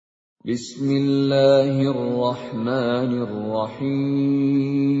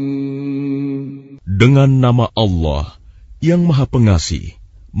Bismillahirrahmanirrahim. Dengan nama Allah yang Maha Pengasih,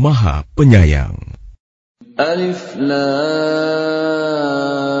 Maha Penyayang. Alif Lam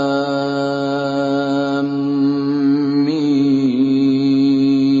Mim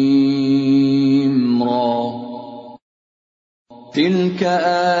Ra. Tilka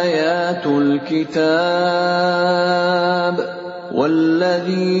ayatul kitab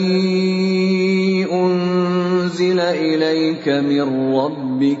والذي أنزل إليك من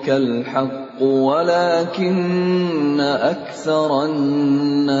ربك الحق ولكن أكثر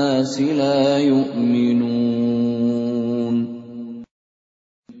الناس لا يؤمنون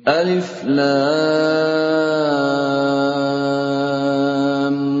ألف لام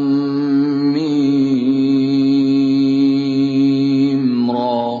ميم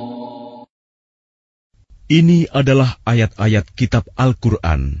را. Ini adalah ayat-ayat kitab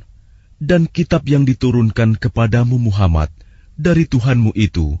Al-Quran dan kitab yang diturunkan kepadamu Muhammad dari Tuhanmu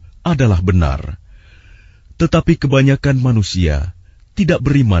itu adalah benar. Tetapi kebanyakan manusia tidak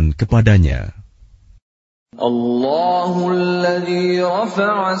beriman kepadanya. Allahul ladzi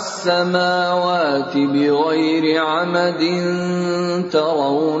rafa'a as-samawati bighairi 'amadin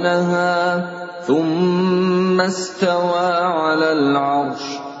tarawnaha thumma istawa 'alal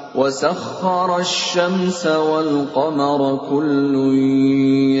 'arsy وسخر الشمس والقمر كل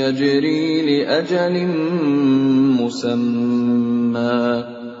يجري لأجل مسمى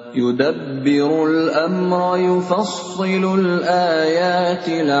يدبر الأمر يفصل الآيات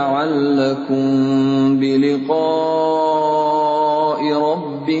لعلكم بلقاء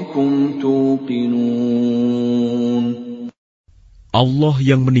ربكم توقنون. Allah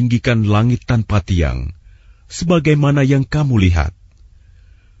yang meninggikan langit tanpa tiang, sebagaimana yang kamu lihat.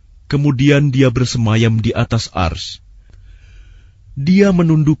 Kemudian dia bersemayam di atas ars. Dia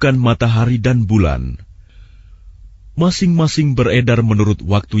menundukkan matahari dan bulan. Masing-masing beredar menurut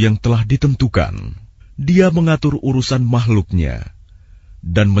waktu yang telah ditentukan. Dia mengatur urusan makhluknya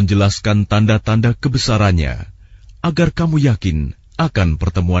dan menjelaskan tanda-tanda kebesarannya agar kamu yakin akan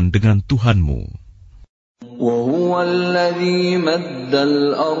pertemuan dengan Tuhanmu. وَهُوَ الَّذِي مَدَّ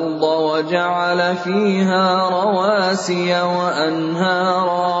الْأَرْضَ وَجَعَلَ فِيهَا رَوَاسِيَ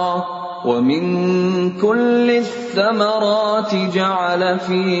وَأَنْهَارًا وَمِنْ كُلِّ الثَّمَرَاتِ جَعَلَ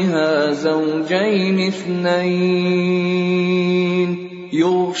فِيهَا زَوْجَيْنِ اثْنَيْنِ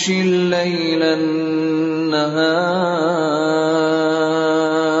يُغْشِي اللَّيْلَ النَّهَارَ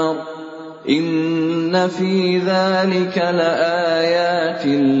إِنَّ فِي ذَلِكَ لَآيَاتٍ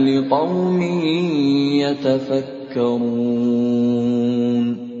لِقَوْمٍ يَتَفَكَّرُونَ.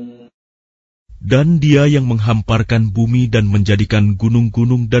 Dan dia yang menghamparkan bumi dan menjadikan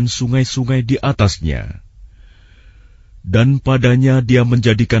gunung-gunung dan sungai-sungai di atasnya. Dan padanya dia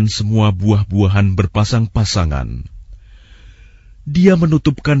menjadikan semua buah-buahan berpasang-pasangan. Dia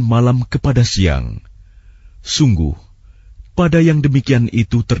menutupkan malam kepada siang. Sungguh, pada yang demikian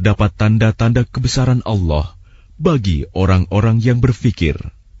itu terdapat tanda-tanda kebesaran Allah bagi orang-orang yang berfikir.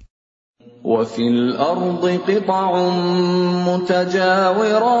 وَفِي الْأَرْضِ قِطَعٌ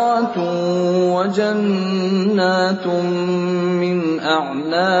مُتَجَاوِرَاتٌ وَجَنَّاتٌ مِّنْ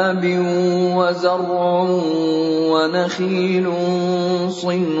أَعْنَابٍ وَزَرْعٌ وَنَخِيلٌ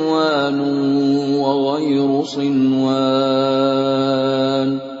صِنْوَانٌ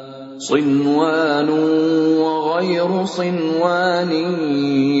وَغَيْرُ صِنْوَانٍ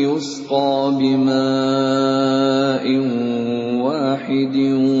يُسْقَى بِمَاءٍ واحد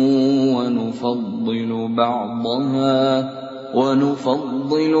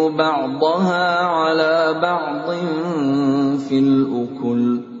ونفضل بعضها على بعض في الأكل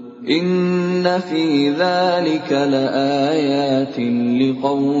إن في ذلك لآيات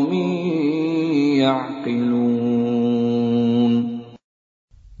لقوم يعقلون.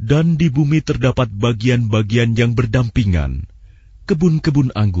 Dan di bumi terdapat bagian-bagian yang berdampingan,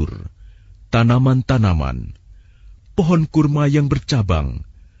 kebun-kebun anggur, tanaman-tanaman, pohon kurma yang bercabang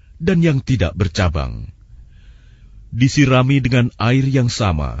dan yang tidak bercabang, disirami dengan air yang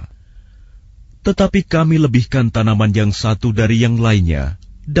sama. Tetapi kami lebihkan tanaman yang satu dari yang lainnya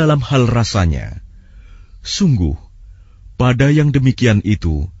dalam hal rasanya. Sungguh, pada yang demikian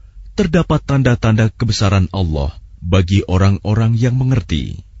itu terdapat tanda-tanda kebesaran Allah bagi orang-orang yang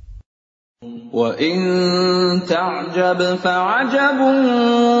mengerti. وَإِن تَعْجَبْ فَعَجَبٌ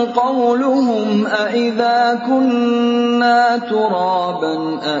قَوْلُهُمْ أَإِذَا كُنَّا تُرَابًا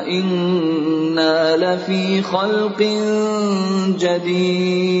أَإِنَّا لَفِي خَلْقٍ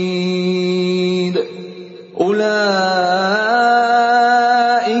جَدِيدٍ أُولَئِكَ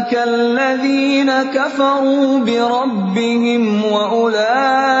الَّذِينَ كَفَرُوا بِرَبِّهِمْ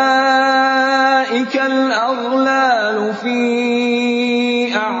وَأُولَئِكَ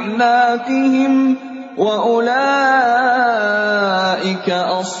سيئاتهم وأولئك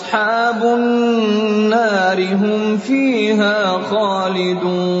أصحاب النار هم فيها خالدون.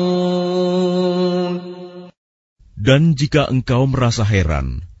 Dan jika engkau merasa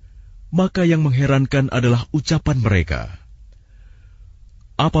heran, maka yang mengherankan adalah ucapan mereka.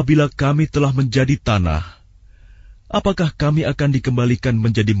 Apabila kami telah menjadi tanah, apakah kami akan dikembalikan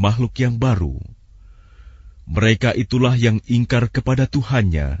menjadi makhluk yang baru? Mereka itulah yang ingkar kepada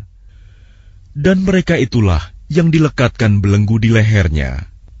Tuhannya, dan mereka itulah yang dilekatkan belenggu di lehernya.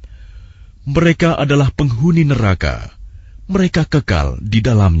 Mereka adalah penghuni neraka, mereka kekal di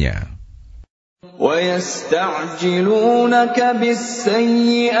dalamnya. وَيَسْتَعْجِلُونَكَ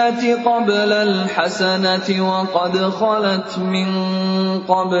بِالسَّيِّئَةِ قَبْلَ الْحَسَنَةِ وَقَدْ خَلَتْ مِنْ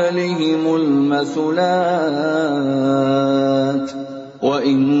قَبْلِهِمُ الْمَثُلَاتُ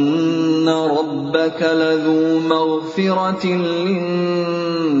وَإِنَّ رَبَّكَ لَذُو مَغْفِرَةٍ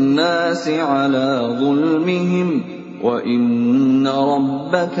لِلنَّاسِ عَلَى ظُلْمِهِمْ وَإِنَّ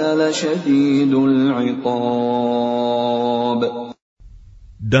رَبَّكَ لَشَدِيدُ الْعِقَابِ.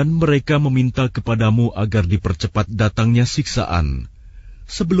 Dan mereka meminta kepadamu agar dipercepat datangnya siksaan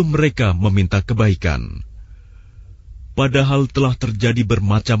sebelum mereka meminta kebaikan. Padahal telah terjadi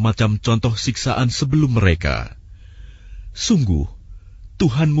bermacam-macam contoh siksaan sebelum mereka. Sungguh,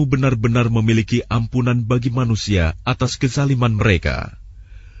 Tuhanmu benar-benar memiliki ampunan bagi manusia atas kezaliman mereka.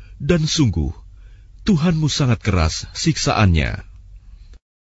 Dan sungguh, Tuhanmu sangat keras siksaannya.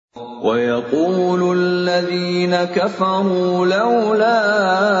 وَيَقُولُ الَّذِينَ كَفَرُوا لَوْلَا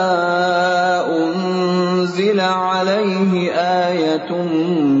أُنْزِلَ عَلَيْهِ آيَةٌ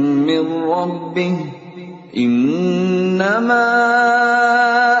مِّن رَّبِّهِ إِنَّمَا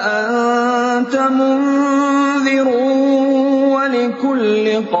أَنْتَ مُنذِرٌ وَلِكُلِّ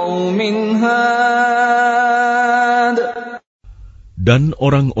قَوْمٍ هَادٍ. Dan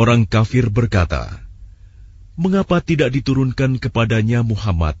orang-orang kafir berkata, mengapa tidak diturunkan kepadanya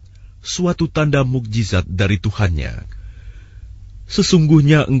Muhammad suatu tanda mukjizat dari Tuhannya?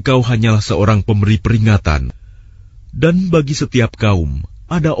 Sesungguhnya engkau hanyalah seorang pemberi peringatan, dan bagi setiap kaum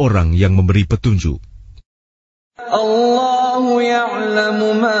ada orang yang memberi petunjuk. Allahu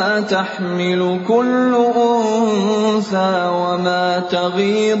ya'lamu ma tahmilu kullu unsa wa ma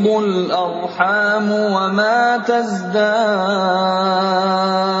taghidul arham wa ma tazdad.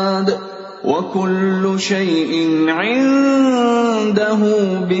 وَكُلُّ شَيْءٍ عِندَهُ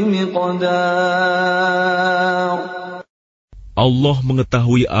بِمِقْدَارٍ. Allah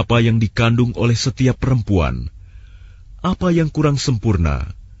mengetahui apa yang dikandung oleh setiap perempuan, apa yang kurang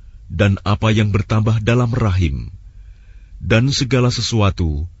sempurna, dan apa yang bertambah dalam rahim. Dan segala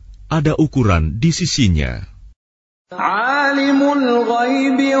sesuatu ada ukuran di sisinya. Alimul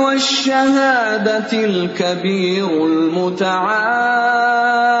ghaibi wasyahadatil kabirul muta'al.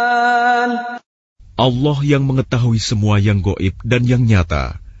 Allah yang mengetahui semua yang gaib dan yang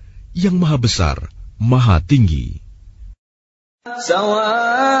nyata, yang maha besar, maha tinggi.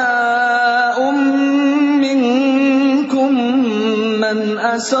 Sawa'un minkum man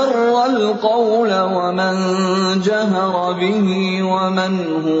asarral qawla wa man jahara bihi wa man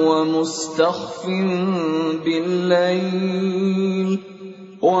huwa mustakhfin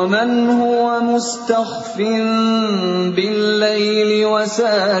bil-layl wa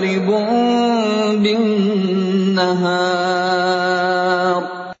saribun bin-nahar.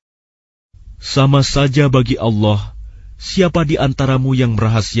 Sama saja bagi Allah, siapa di antaramu yang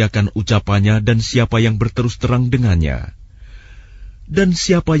merahasiakan ucapannya dan siapa yang berterus terang dengannya, dan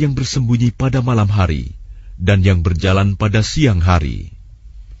siapa yang bersembunyi pada malam hari dan yang berjalan pada siang hari.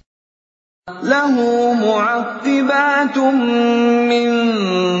 Lahu mu'aqqibatun min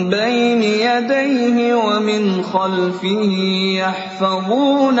bayni yadayhi wa min khalfihi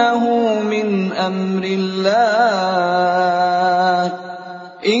yahfazunahu min amrillah.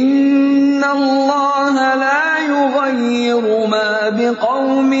 Inna Allah la yughayyiru ma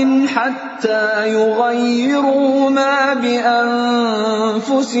biqawmin hatta yughayyiru ma bi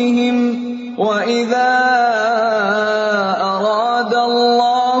anfusihim wa idza arada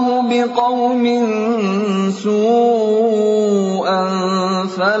Allah biqawmin su'an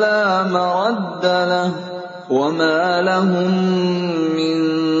fala maradda lahu wa ma lahum min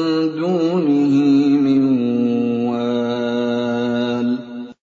dunihi min wal.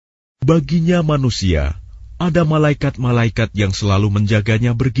 Baginya manusia ada malaikat-malaikat yang selalu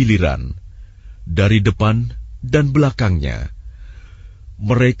menjaganya bergiliran dari depan dan belakangnya.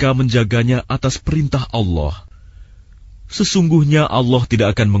 Mereka menjaganya atas perintah Allah. Sesungguhnya Allah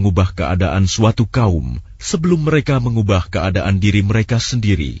tidak akan mengubah keadaan suatu kaum sebelum mereka mengubah keadaan diri mereka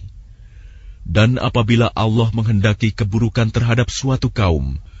sendiri. Dan apabila Allah menghendaki keburukan terhadap suatu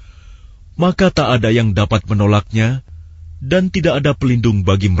kaum, maka tak ada yang dapat menolaknya dan tidak ada pelindung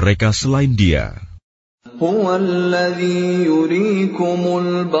bagi mereka selain Dia. هو الذي يريكم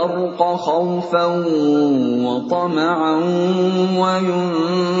البرق خوفا وطمعا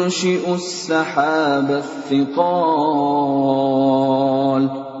وينشئ السحاب الثقال.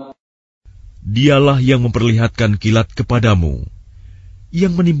 Dialah yang memperlihatkan kilat kepadamu,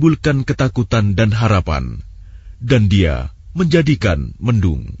 yang menimbulkan ketakutan dan harapan, dan Dia menjadikan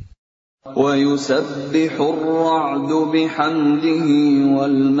mendung. وَيُسَبِّحُ الرَّعْدُ بِحَمْدِهِ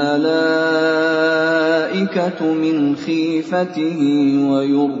وَالْمَلَائِكَةُ مِنْ خِيفَتِهِ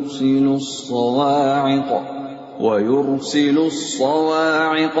وَيُرْسِلُ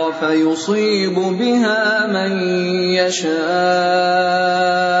الصَّوَاعِقَ فَيُصِيبُ بِهَا مَن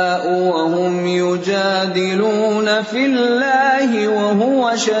يَشَاءُ وَهُمْ يُجَادِلُونَ فِي اللَّهِ وَهُوَ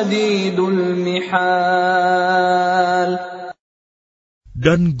شَدِيدُ الْمِحَالِ.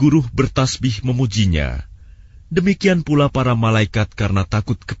 Dan guruh bertasbih memujinya, demikian pula para malaikat karena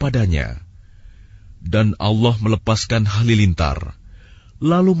takut kepadanya. Dan Allah melepaskan halilintar,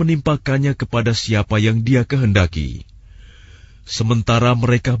 lalu menimpakannya kepada siapa yang Dia kehendaki. Sementara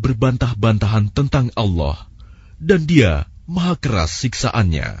mereka berbantah-bantahan tentang Allah, dan Dia maha keras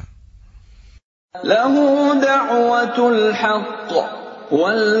siksaannya. Lahu da'watul haqq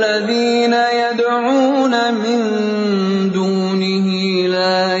والذين يدعون من دونه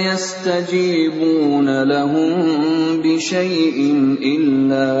لا يستجيبون لهم بشيء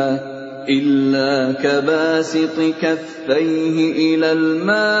إلا كباسط كفيه إلى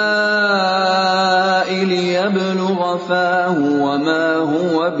الماء ليبلغ فاه وما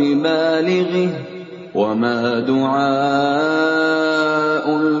هو ببالغه وما دعاء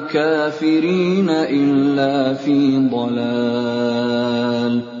الكافرين إلا في ضلال.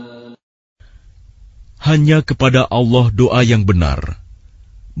 Hanya kepada Allah doa yang benar.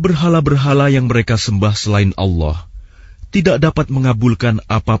 Berhala-berhala yang mereka sembah selain Allah tidak dapat mengabulkan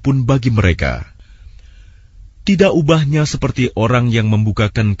apapun bagi mereka. Tidak ubahnya seperti orang yang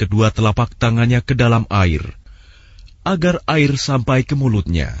membukakan kedua telapak tangannya ke dalam air, agar air sampai ke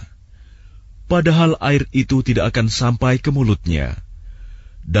mulutnya. Padahal air itu tidak akan sampai ke mulutnya.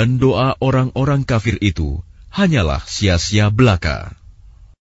 Dan doa orang-orang kafir itu hanyalah sia-sia belaka.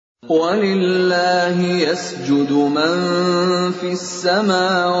 وَلِلَّهِ يَسْجُدُ مَن فِي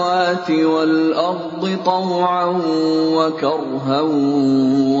السَّمَاوَاتِ وَالْأَرْضِ طَوْعًا وَكَرْهًا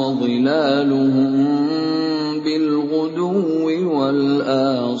وَظِلَالُهُم بِالْغُدُوِّ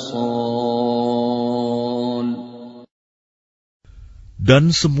وَالْآصَالِ.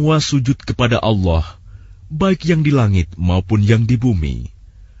 Dan semua sujud kepada Allah, baik yang di langit maupun yang di bumi,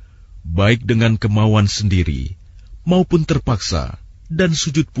 baik dengan kemauan sendiri maupun terpaksa, dan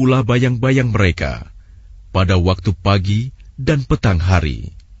sujud pula bayang-bayang mereka pada waktu pagi dan petang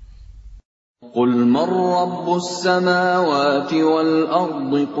hari. قُلْ مَنْ رَبُّ السَّمَاوَاتِ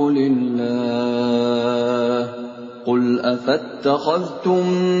وَالْأَرْضِ قُلِ اللَّهُ قُلْ أَفَاتَّخَذْتُم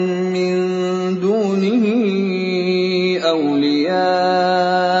مِّن دُونِهِ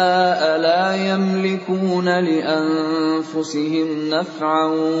أَوْلِيَاءَ لَا يَمْلِكُونَ لِأَنفُسِهِمْ نَفْعًا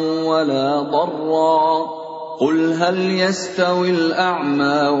وَلَا ضَرًّا قُلْ هَلْ يَسْتَوِي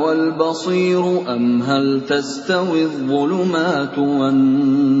الْأَعْمَى وَالْبَصِيرُ أَمْ هَلْ تَسْتَوِي الظُّلُمَاتُ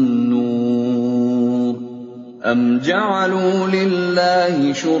وَالنُّورُ أَمْ جَعَلُوا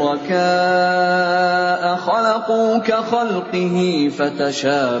لِلَّهِ شُرَكَاءَ خَلَقُوا كَخَلْقِهِ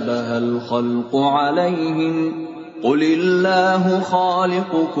فَتَشَابَهَ الْخَلْقُ عَلَيْهِمْ قُلِ اللَّهُ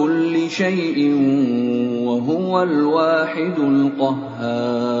خَالِقُ كُلِّ شَيْءٍ وَهُوَ الْوَاحِدُ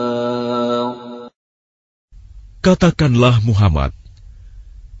الْقَهَّارُ. Katakanlah Muhammad,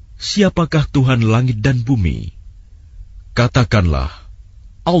 siapakah Tuhan langit dan bumi? Katakanlah,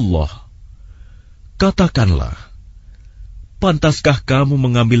 Allah. Katakanlah, pantaskah kamu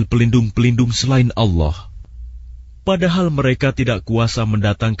mengambil pelindung-pelindung selain Allah? Padahal mereka tidak kuasa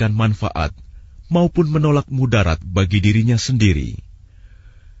mendatangkan manfaat maupun menolak mudarat bagi dirinya sendiri.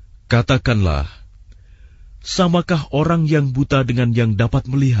 Katakanlah, samakah orang yang buta dengan yang dapat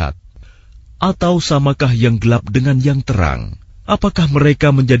melihat? Atau samakah yang gelap dengan yang terang? Apakah mereka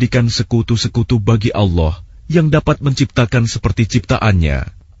menjadikan sekutu-sekutu bagi Allah yang dapat menciptakan seperti ciptaannya?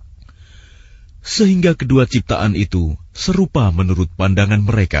 Sehingga kedua ciptaan itu serupa menurut pandangan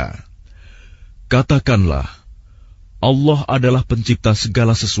mereka. Katakanlah, Allah adalah pencipta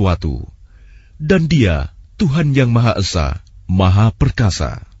segala sesuatu, dan Dia Tuhan yang Maha Esa, Maha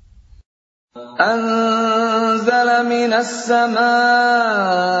Perkasa. أنزل من السماء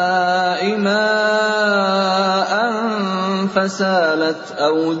ماء فسالت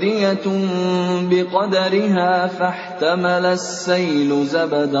أودية بقدرها فاحتمل السيل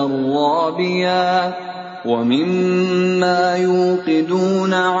زبدا رابيا ومما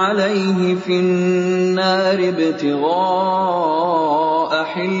يوقدون عليه في النار ابتغاء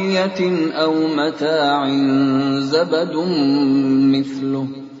حلية أو متاع زبد مثله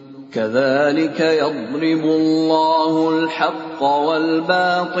كذلك يضرب الله الحق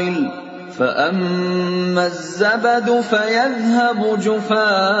والباطل فأما الزبد فيذهب جفاء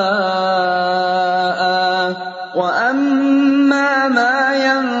وأما ما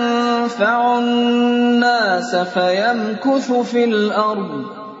ينفع الناس فيمكث في الأرض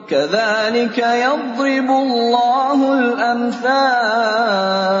كذلك يضرب الله الأمثال.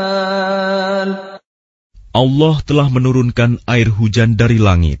 Allah telah menurunkan air hujan dari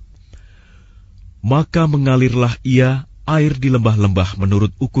langit. Maka mengalirlah ia air di lembah-lembah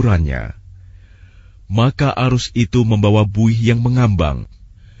menurut ukurannya. Maka arus itu membawa buih yang mengambang.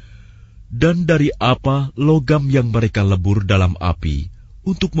 Dan dari apa logam yang mereka lebur dalam api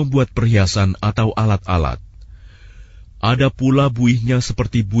untuk membuat perhiasan atau alat-alat. Ada pula buihnya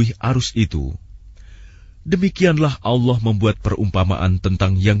seperti buih arus itu. Demikianlah Allah membuat perumpamaan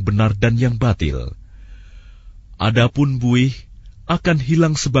tentang yang benar dan yang batil. Adapun buih akan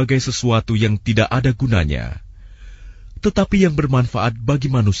hilang sebagai sesuatu yang tidak ada gunanya. Tetapi yang bermanfaat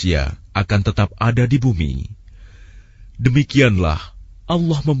bagi manusia akan tetap ada di bumi. Demikianlah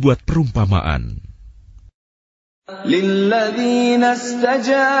Allah membuat perumpamaan. لِلَّذِينَ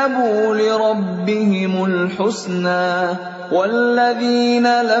اسْتَجَابُوا لِرَبِّهِمُ الْحُسْنَى وَالَّذِينَ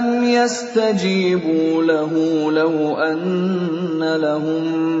لَمْ يَسْتَجِيبُوا لَهُ لَوْ أَنَّ لَهُم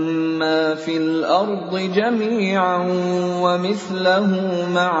مَّا فِي الْأَرْضِ جَمِيعًا وَمِثْلَهُ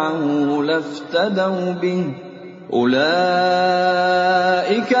مَعَهُ لَافْتَدَوْا بِهِ أُولَٰئِكَ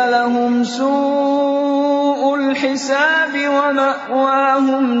لَهُمْ سُوءُ الْحِسَابِ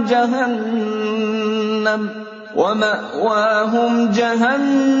وَمَأْوَاهُمْ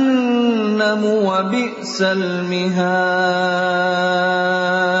جَهَنَّمُ وَبِئْسَ الْمِهَادُ.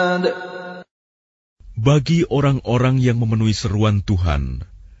 Bagi orang-orang yang memenuhi seruan Tuhan,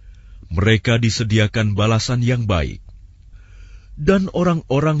 mereka disediakan balasan yang baik. Dan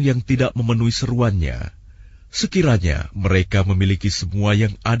orang-orang yang tidak memenuhi seruannya, sekiranya mereka memiliki semua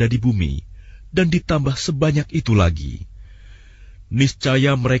yang ada di bumi, dan ditambah sebanyak itu lagi,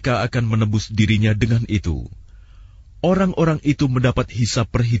 niscaya mereka akan menebus dirinya dengan itu. Orang-orang itu mendapat hisab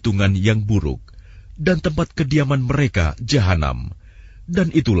perhitungan yang buruk, dan tempat kediaman mereka jahanam,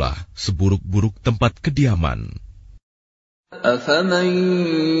 dan itulah seburuk-buruk tempat kediaman. أَفَمَن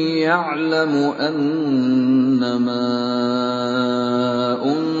يَعْلَمُ أَنَّمَا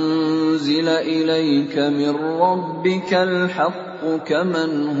أُنزِلَ إِلَيْكَ مِن رَّبِّكَ الْحَقُّ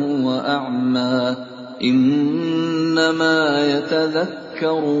كَمَنْ هُوَ أَعْمَىٰ إِنَّمَا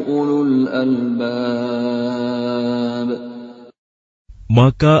يَتَذَكَّرُ أُولُو الْأَلْبَابِ.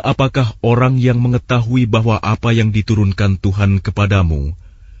 Maka apakah orang yang mengetahui bahwa apa yang diturunkan Tuhan kepadamu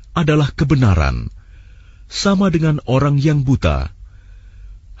adalah kebenaran, sama dengan orang yang buta?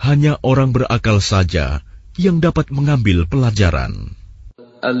 Hanya orang berakal saja yang dapat mengambil pelajaran.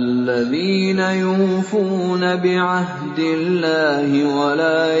 الَّذِينَ يُوفُونَ بِعَهْدِ اللَّهِ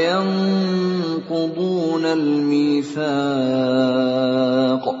وَلَا يَنقُضُونَ الْمِيثَاقَ.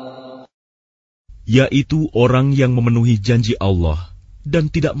 Yaitu orang yang memenuhi janji Allah dan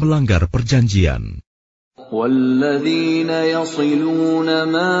tidak melanggar perjanjian. وَالَّذِينَ يَصِلُونَ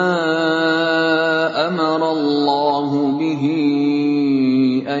مَا أَمَرَ اللَّهُ بِهِ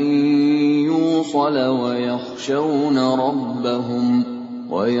أَن يُوصَلَ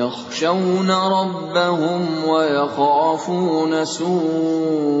وَيَخْشَوْنَ رَبَّهُمْ وَيَخَافُونَ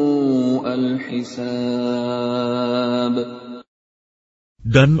سُوءَ الْحِسَابِ.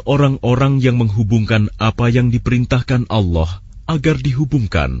 Dan orang-orang yang menghubungkan apa yang diperintahkan Allah agar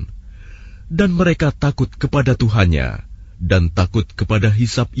dihubungkan, dan mereka takut kepada Tuhannya dan takut kepada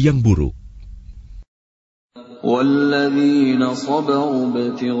hisab yang buruk. وَالَّذِينَ صَبَرُوا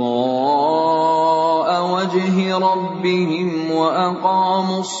ابْتِغَاءَ وَجْهِ رَبِّهِمْ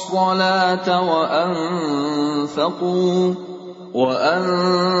وَأَقَامُوا الصَّلَاةَ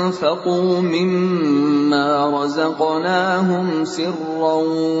وَأَنفَقُوا مِمَّا رَزَقْنَاهُمْ سِرًّا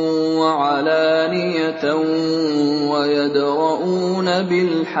وَعَلَانِيَةً وَيَدْرَءُونَ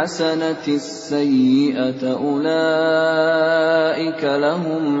بِالْحَسَنَةِ السَّيِّئَةَ أُولَئِكَ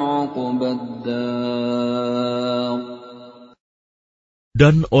لَهُمْ عُقْبَى الدَّارِ.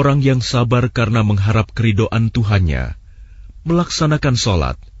 Dan orang yang sabar karena mengharap keridhaan Tuhannya, melaksanakan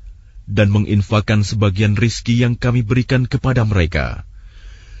sholat, dan menginfakkan sebagian rizki yang kami berikan kepada mereka,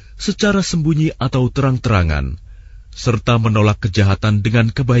 secara sembunyi atau terang-terangan, serta menolak kejahatan dengan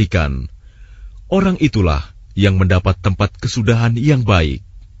kebaikan, orang itulah yang mendapat tempat kesudahan yang baik.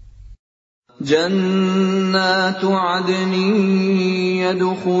 جنات عدن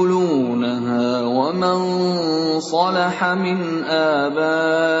يدخلونها ومن صلح من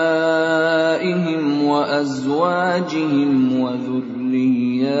آبائهم وأزواجهم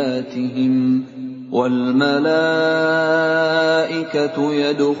وذرياتهم والملائكة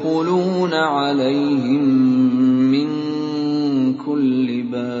يدخلون عليهم من كل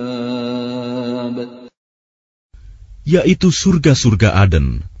باب. Yaitu surga-surga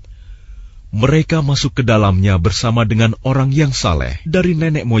Aden. Mereka masuk ke dalamnya bersama dengan orang yang saleh dari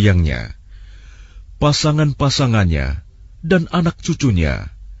nenek moyangnya, pasangan-pasangannya, dan anak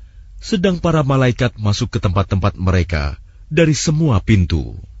cucunya. Sedang para malaikat masuk ke tempat-tempat mereka dari semua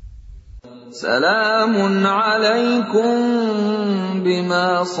pintu. Salamun alaikum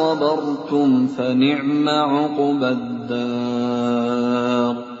bima sabartum fa ni'ma 'uqbaddar.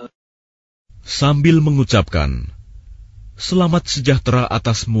 Sambil mengucapkan, selamat sejahtera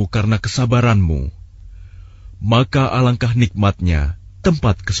atasmu karena kesabaranmu, maka alangkah nikmatnya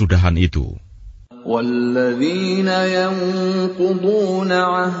tempat kesudahan itu. وَالَّذِينَ يَنقُضُونَ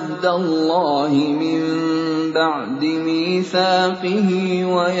عَهْدَ اللَّهِ مِن بَعْدِ مِيثَاقِهِ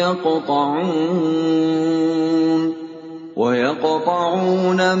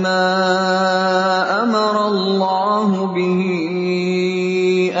وَيَقْطَعُونَ مَا أَمَرَ اللَّهُ بِهِ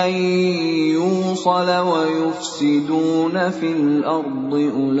أَن يُوصَلَ وَيُفْسِدُونَ فِي الْأَرْضِ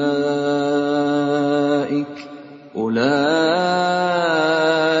أُولَئِكَ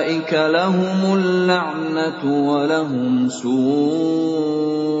لَهُمُ اللَّعْنَةُ وَلَهُمْ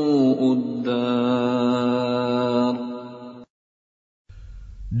سُوءُ الدَّارِ.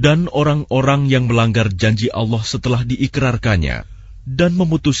 Dan orang-orang yang melanggar janji Allah setelah diikrarkannya dan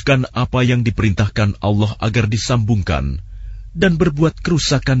memutuskan apa yang diperintahkan Allah agar disambungkan dan berbuat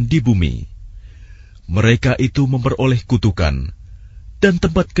kerusakan di bumi, mereka itu memperoleh kutukan dan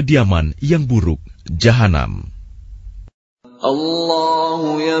tempat kediaman yang buruk, jahanam.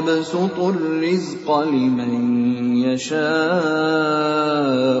 Allahu yabsutur rizqa liman yasha'u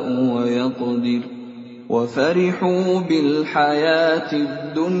wa yaqdir wa farihu bil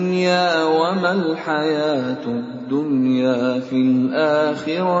hayatid dunya wa mal hayatud dunya fil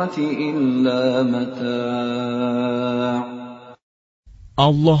akhirati illa mata'.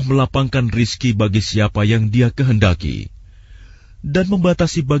 Allah melapangkan rizki bagi siapa yang Dia kehendaki dan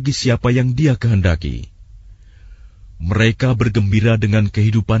membatasi bagi siapa yang Dia kehendaki. Mereka bergembira dengan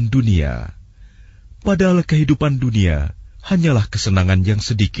kehidupan dunia, padahal kehidupan dunia hanyalah kesenangan yang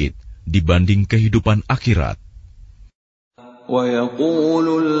sedikit dibanding kehidupan akhirat. وَيَقُولُ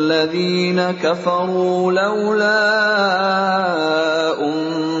الَّذِينَ كَفَرُوا لَوْلَا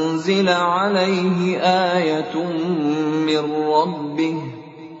أُنزِلَ عَلَيْهِ آيَةٌ مِّن رَّبِّهِ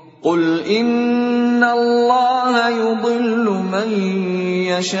قُلْ إِنَّ اللَّهَ يُضِلُّ مَن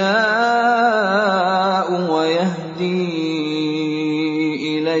يَشَاءُ وَيَهْدِي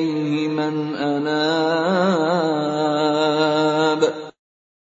إِلَيْهِ مَنْ أَنَابَ.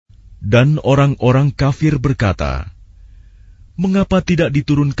 Dan orang-orang kafir berkata, mengapa tidak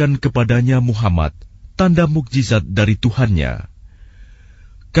diturunkan kepadanya Muhammad tanda mukjizat dari Tuhannya?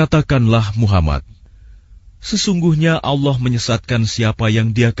 Katakanlah Muhammad, sesungguhnya Allah menyesatkan siapa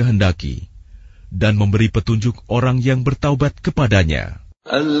yang Dia kehendaki dan memberi petunjuk orang yang bertaubat kepadanya.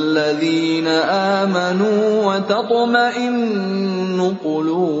 Alladzina amanu wa tatma'innu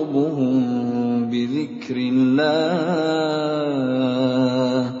qulubuhum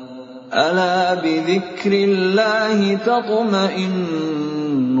bidzikrillah. Ala bidzikrillahi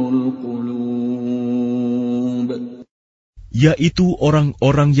tatma'innul qulub. Yaitu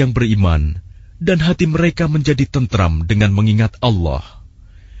orang-orang yang beriman dan hati mereka menjadi tentram dengan mengingat Allah.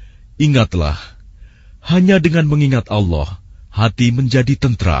 Ingatlah, hanya dengan mengingat Allah, hati menjadi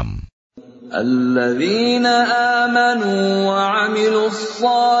tentram. Alladzina amanu wa 'amilus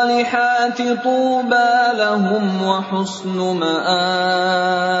salihati tuba lahum wa husnu ma'ab.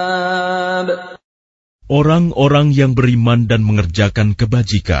 Orang-orang yang beriman dan mengerjakan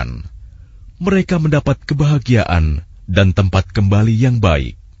kebajikan, mereka mendapat kebahagiaan dan tempat kembali yang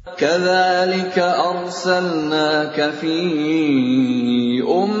baik. Kadzalika arsalnaka fi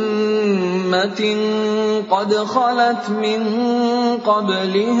ummatin qad khalat min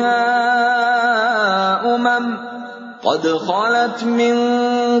qabliha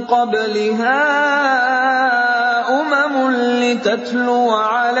umamun litatlu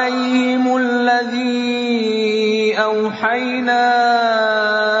 'alayhimul ladzi awhayna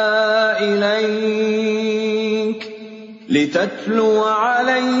ilayk. لِتَتْلُوَ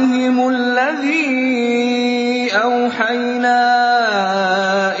عَلَيْهِمُ الَّذِي أوحينا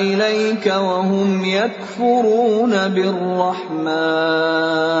إليك وهم يكفرون بالرحمن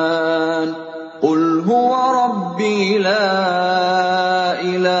قل هو ربي لا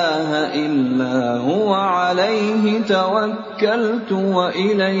إله إلا هو عليه توكلت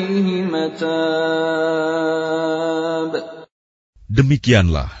وإليه متاب.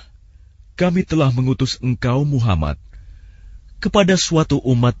 Demikianlah, kami telah mengutus engkau Muhammad kepada suatu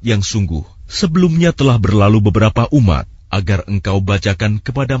umat yang sungguh sebelumnya telah berlalu beberapa umat, agar engkau bacakan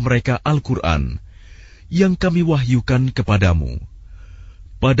kepada mereka Al-Quran yang kami wahyukan kepadamu.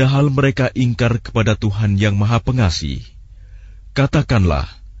 Padahal mereka ingkar kepada Tuhan yang Maha Pengasih. Katakanlah,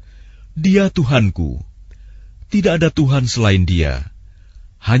 Dia Tuhanku, tidak ada Tuhan selain Dia.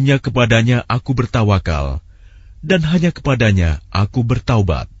 Hanya kepadanya aku bertawakal, dan hanya kepadanya aku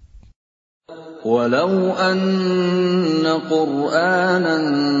bertaubat. Walau anna Qur'anan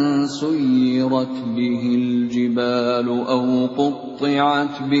suyirat bihil jibalu aw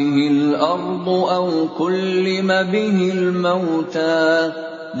qutti'at bihil ardu aw kullima bihil mauta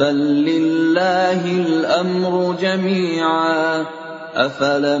bal lillahil amru jami'a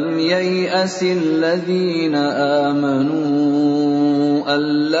afalam yay'asil ladhina amanu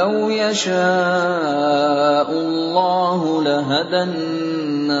أن لو يشاء الله لهدى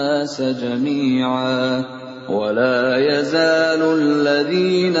الناس جميعا ولا يزال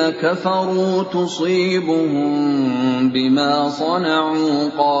الذين كفروا تصيبهم بما صنعوا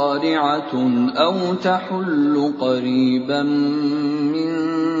قارعة أو تحل قريبا من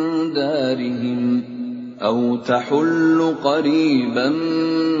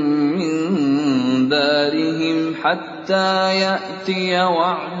دارهم حتى يأتي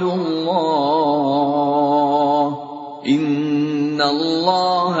وعد الله إن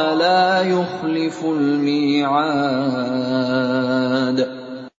الله لا يخلف الميعاد.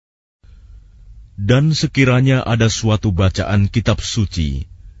 Dan sekiranya ada suatu bacaan kitab suci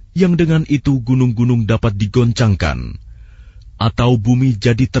yang dengan itu gunung-gunung dapat digoncangkan, atau bumi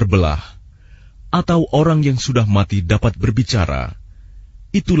jadi terbelah, atau orang yang sudah mati dapat berbicara,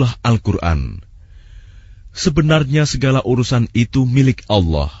 itulah Al-Quran. Sebenarnya segala urusan itu milik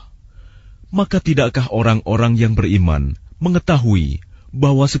Allah. Maka tidakkah orang-orang yang beriman mengetahui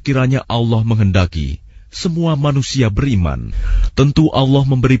bahwa sekiranya Allah menghendaki semua manusia beriman, tentu Allah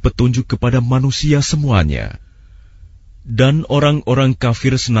memberi petunjuk kepada manusia semuanya. Dan orang-orang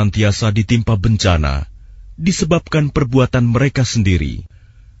kafir senantiasa ditimpa bencana disebabkan perbuatan mereka sendiri,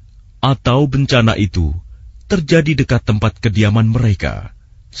 atau bencana itu terjadi dekat tempat kediaman mereka,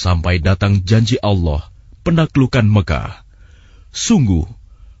 sampai datang janji Allah penaklukan Mekah. Sungguh,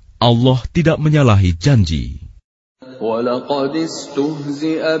 Allah tidak menyalahi janji. وَلَقَدِ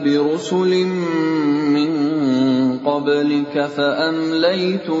اسْتُهْزِئَ بِرُسُلٍ مِّن قَبْلِكَ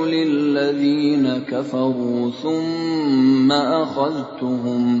فَأَمْلَيْتُ لِلَّذِينَ كَفَرُوا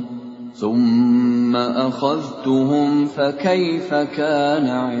ثُمَّ أَخَذْتُهُمْ فَكَيْفَ كَانَ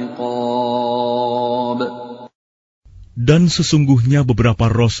عِقَابِ. Dan sesungguhnya beberapa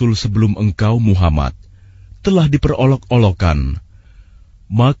rasul sebelum engkau Muhammad telah diperolok-olokkan,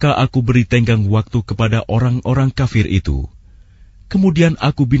 maka aku beri tenggang waktu kepada orang-orang kafir itu, kemudian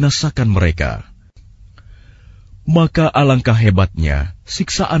aku binasakan mereka. Maka alangkah hebatnya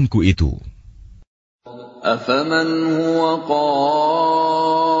siksaanku itu. أَفَمَنْ هُوَ قَائِمٌ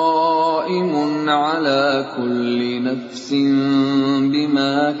عَلَى كُلِّ نَفْسٍ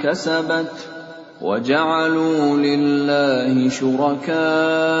بِمَا كَسَبَتْ وَجَعَلُوا لِلَّهِ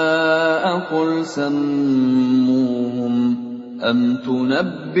شُرَكَاءَ قُلْ سَمُّوهُمْ أَمْ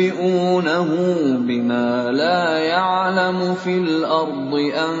تُنَبِّئُونَهُ بِمَا لَا يَعْلَمُ فِي الْأَرْضِ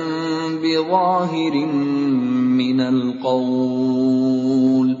أَمْ بِظَاهِرٍ مِّنَ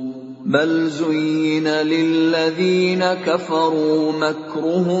الْقَوْلِ بَلْ زُيِّنَ لِلَّذِينَ كَفَرُوا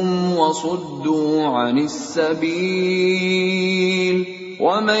مَكْرُهُمْ وَصُدُّوا عَنِ السَّبِيلِ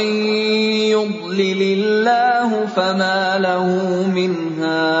وَمَن يُضْلِلِ اللَّهُ فَمَا لَهُ مِنْ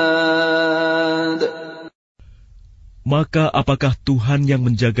هَادٍ. Maka apakah Tuhan yang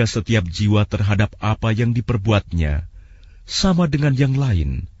menjaga setiap jiwa terhadap apa yang diperbuatnya sama dengan yang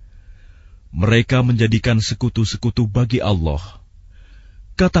lain? Mereka menjadikan sekutu-sekutu bagi Allah.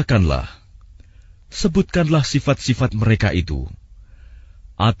 Katakanlah, sebutkanlah sifat-sifat mereka itu.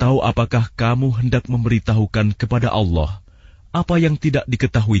 Atau apakah kamu hendak memberitahukan kepada Allah apa yang tidak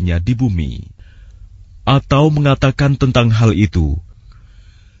diketahuinya di bumi? Atau mengatakan tentang hal itu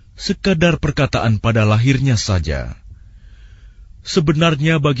sekadar perkataan pada lahirnya saja?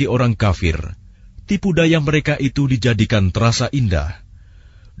 Sebenarnya bagi orang kafir, tipu daya mereka itu dijadikan terasa indah,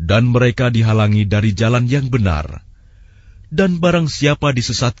 dan mereka dihalangi dari jalan yang benar. Dan barang siapa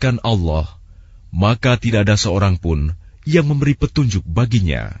disesatkan Allah, maka tidak ada seorang pun yang memberi petunjuk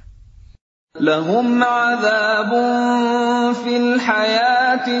baginya. Lahum 'adzabun fil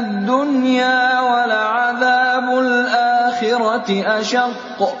hayatid dunya wa la'adzabul akhirati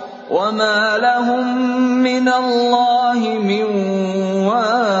ashaq wa ma lahum minallahi min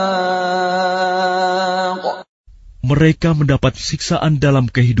waq. Mereka mendapat siksaan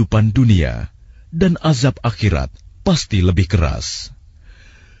dalam kehidupan dunia, dan azab akhirat pasti lebih keras.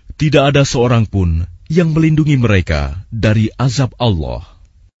 Tidak ada seorang pun yang melindungi mereka dari azab Allah.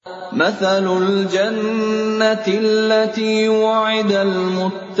 Mathalul jannati allati wu'ida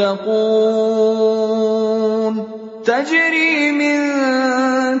al-muttaqun tajri min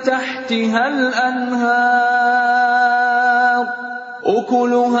tahtiha al-anhar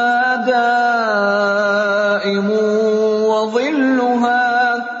ukuluha da'imun wa dhilluha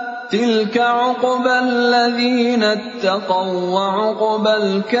tilka 'uqbal ladzina ittaqaw wa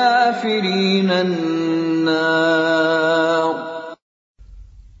 'uqbal kafirina an-nar.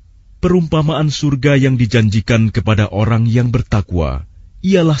 Perumpamaan surga yang dijanjikan kepada orang yang bertakwa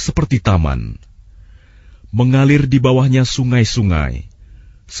ialah seperti taman. Mengalir di bawahnya sungai-sungai,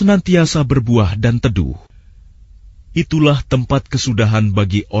 senantiasa berbuah dan teduh. Itulah tempat kesudahan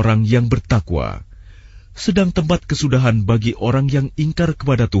bagi orang yang bertakwa. Sedang tempat kesudahan bagi orang yang ingkar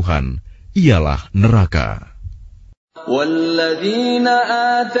kepada Tuhan ialah neraka. وَالَّذِينَ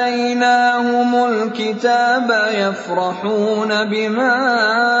آتَيْنَاهُمُ الْكِتَابَ يَفْرَحُونَ بِمَا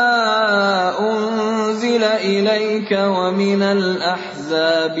أُنزِلَ إِلَيْكَ وَمِنَ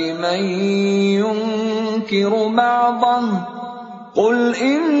الْأَحْزَابِ مَن يُنكِرُ بَعْضَهُ قُلْ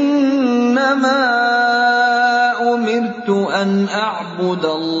إِنَّمَا أُمِرْتُ أَنْ أَعْبُدَ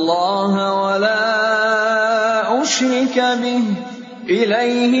اللَّهَ وَلَا أُشْرِكَ بِهِ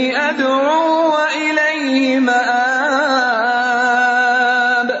إِلَيْهِ أَدْعُو وَإِلَيْهِ مَآبِ.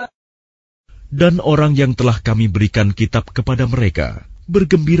 Dan orang yang telah kami berikan kitab kepada mereka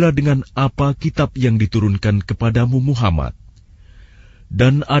bergembira dengan apa kitab yang diturunkan kepadamu Muhammad.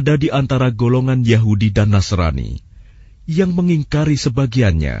 Dan ada di antara golongan Yahudi dan Nasrani yang mengingkari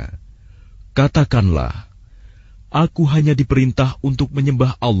sebagiannya. Katakanlah, aku hanya diperintah untuk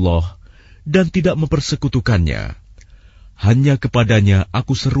menyembah Allah dan tidak mempersekutukannya. Hanya kepadanya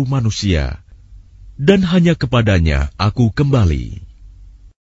aku seru manusia, dan hanya kepadanya aku kembali.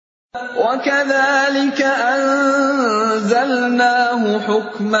 وَكَذَلِكَ أَنزَلْنَاهُ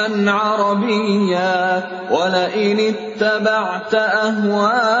حُكْمًا عَرَبِيًّا وَلَئِنِ اتَّبَعْتَ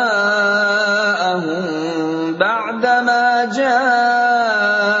أَهْوَاءَهُم بَعْدَمَا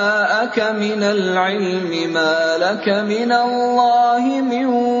جَاءَكَ مِنَ الْعِلْمِ مَا لَكَ مِنَ اللَّهِ مِن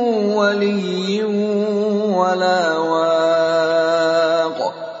وَلِيٍّ وَلَا وَاقٍ.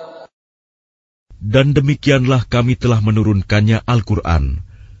 Dan demikianlah kami telah menurunkannya Al-Quran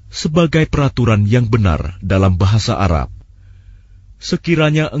sebagai peraturan yang benar dalam bahasa Arab.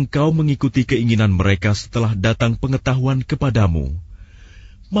 Sekiranya engkau mengikuti keinginan mereka setelah datang pengetahuan kepadamu,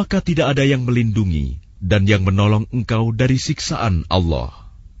 maka tidak ada yang melindungi dan yang menolong engkau dari siksaan Allah.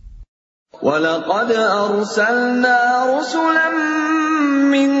 وَلَقَدْ أَرْسَلْنَا رُسُلًا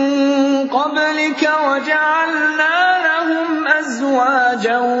مِّن قَبْلِكَ وَجَعَلْنَا لَهُمْ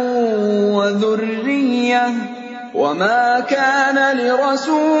أَزْوَاجًا وَذُرِّيَّةً وَمَا كَانَ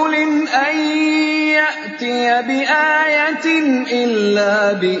لِرَسُولٍ أَن يَأْتِيَ بِآيَةٍ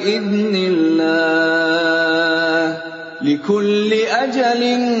إِلَّا بِإِذْنِ اللَّهِ لِكُلِّ أَجَلٍ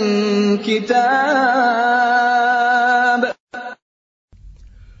كِتَابٌ.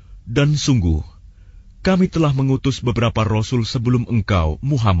 Dan sungguh, kami telah mengutus beberapa rasul sebelum engkau,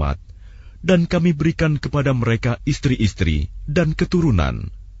 Muhammad, dan kami berikan kepada mereka istri-istri dan keturunan.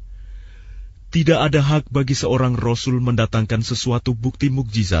 Tidak ada hak bagi seorang rasul mendatangkan sesuatu bukti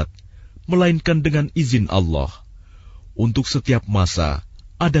mukjizat, melainkan dengan izin Allah. Untuk setiap masa,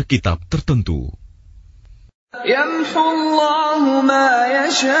 ada kitab tertentu. يَمْحُو اللَّهُ مَا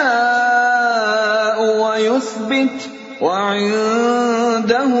يَشَاءُ وَيُثْبِتُ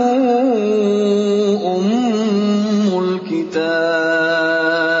وَعِندَهُ أُمُّ الْكِتَابِ.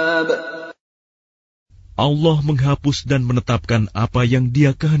 Allah menghapus dan menetapkan apa yang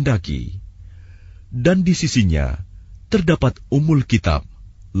Dia kehendaki. Dan di sisinya terdapat Ummul Kitab,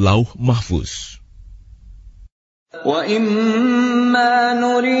 Lauh Mahfuz. وَإِمَّا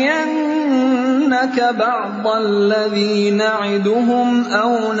نُرِيَنَّكَ بَعْضَ الَّذِي نَعِدُهُمْ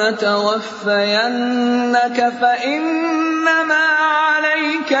أَوْ نَتَوَفَّيَنَّكَ فَإِنَّمَا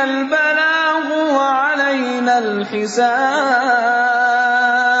عَلَيْكَ الْبَلَاغُ وَعَلَيْنَا الْحِسَابُ.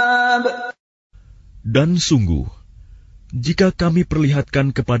 Dan sungguh, jika kami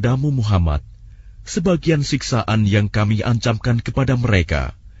perlihatkan kepadamu Muhammad sebagian siksaan yang kami ancamkan kepada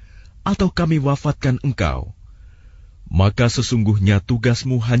mereka, atau kami wafatkan engkau, maka sesungguhnya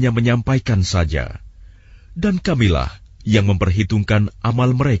tugasmu hanya menyampaikan saja, dan kamilah yang memperhitungkan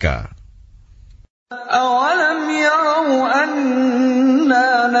amal mereka. أَوَلَمْ يَرَوْا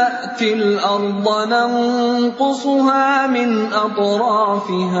أَنَّا نَأْتِي الْأَرْضَ نَنقُصُهَا مِنْ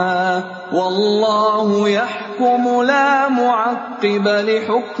أَطْرَافِهَا وَاللَّهُ يَحْكُمُ لَا مُعَقِّبَ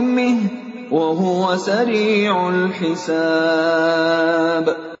لِحُكْمِهِ وَهُوَ سَرِيعُ الْحِسَابِ.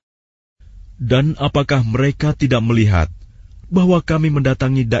 Dan apakah mereka tidak melihat bahwa kami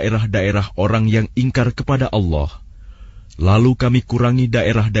mendatangi daerah-daerah orang yang ingkar kepada Allah, lalu kami kurangi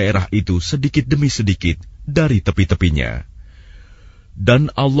daerah-daerah itu sedikit demi sedikit dari tepi-tepinya.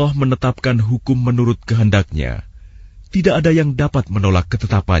 Dan Allah menetapkan hukum menurut kehendaknya. Tidak ada yang dapat menolak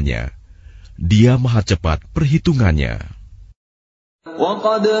ketetapannya. Dia maha cepat perhitungannya.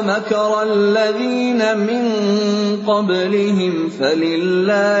 وَقَدْ مَكَرَ الَّذِينَ مِنْ قَبْلِهِمْ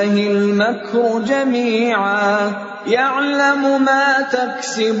فَلِلَّهِ الْمَكْرُ جَمِيعًا يَعْلَمُ مَا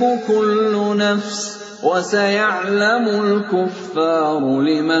تَكْسِبُ كُلُّ نَفْسٍ وَسَيَعْلَمُ الْكُفَّارُ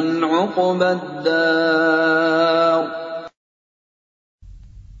لِمَنْ عُقْبَى الدَّارِ.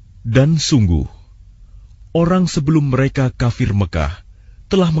 Dan sungguh, orang sebelum mereka kafir Mekah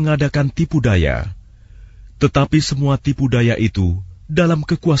telah mengadakan tipu daya, tetapi semua tipu daya itu dalam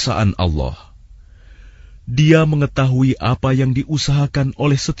kekuasaan Allah. Dia mengetahui apa yang diusahakan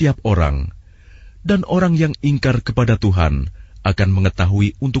oleh setiap orang, dan orang yang ingkar kepada Tuhan akan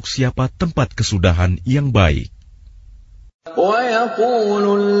mengetahui untuk siapa tempat kesudahan yang baik. وَيَقُولُ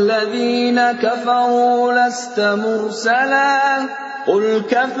الَّذِينَ كَفَرُوا لَسْتَ مُرْسَلًا قُلْ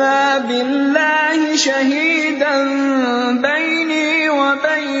كَفَى بِاللَّهِ شَهِيدًا بَيْنِي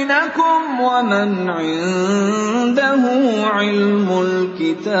وَبَيْنَكُمْ وَمَنْ عِندَهُ عِلْمُ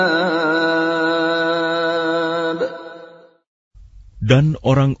الْكِتَابِ. Dan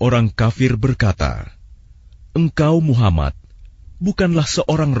orang-orang kafir berkata, "Engkau Muhammad bukanlah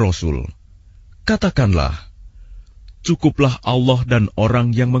seorang rasul." Katakanlah, cukuplah Allah dan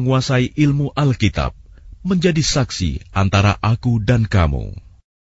orang yang menguasai ilmu Alkitab menjadi saksi antara aku dan kamu.